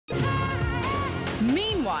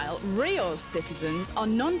Meanwhile, Rio's citizens are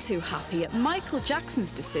none too happy at Michael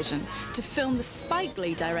Jackson's decision to film the Spike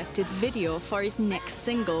Lee directed video for his next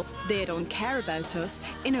single, They Don't Care About Us,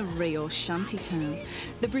 in a Rio shantytown.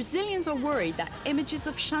 The Brazilians are worried that images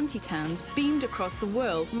of shantytowns beamed across the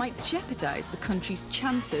world might jeopardize the country's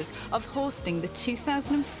chances of hosting the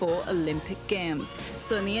 2004 Olympic Games.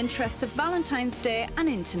 So in the interests of Valentine's Day and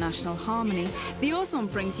international harmony, the Ozone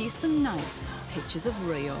brings you some nice pictures of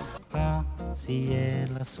Rio.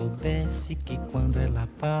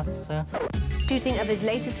 Shooting of his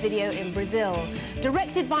latest video in Brazil.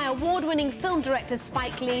 Directed by award-winning film director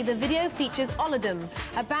Spike Lee, the video features Olodum,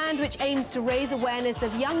 a band which aims to raise awareness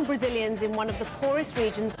of young Brazilians in one of the poorest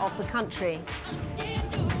regions of the country.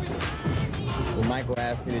 When Michael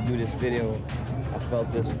asked me to do this video, I felt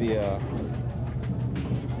this would be a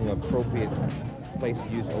appropriate place to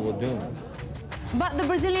use Olodum. But the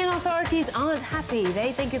Brazilian authorities aren't happy.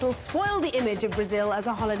 They think it'll spoil the image of Brazil as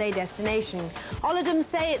a holiday destination. Olodum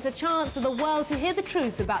say it's a chance for the world to hear the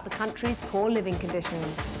truth about the country's poor living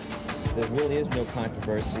conditions. There really is no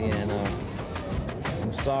controversy, and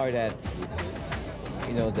I'm sorry that,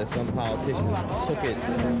 that some politicians took it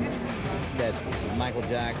that Michael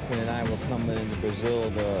Jackson and I were coming into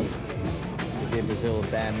Brazil to give Brazil a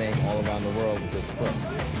bad name all around the world with this clip.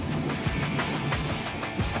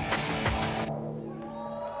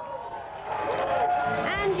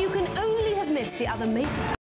 And you can only have missed the other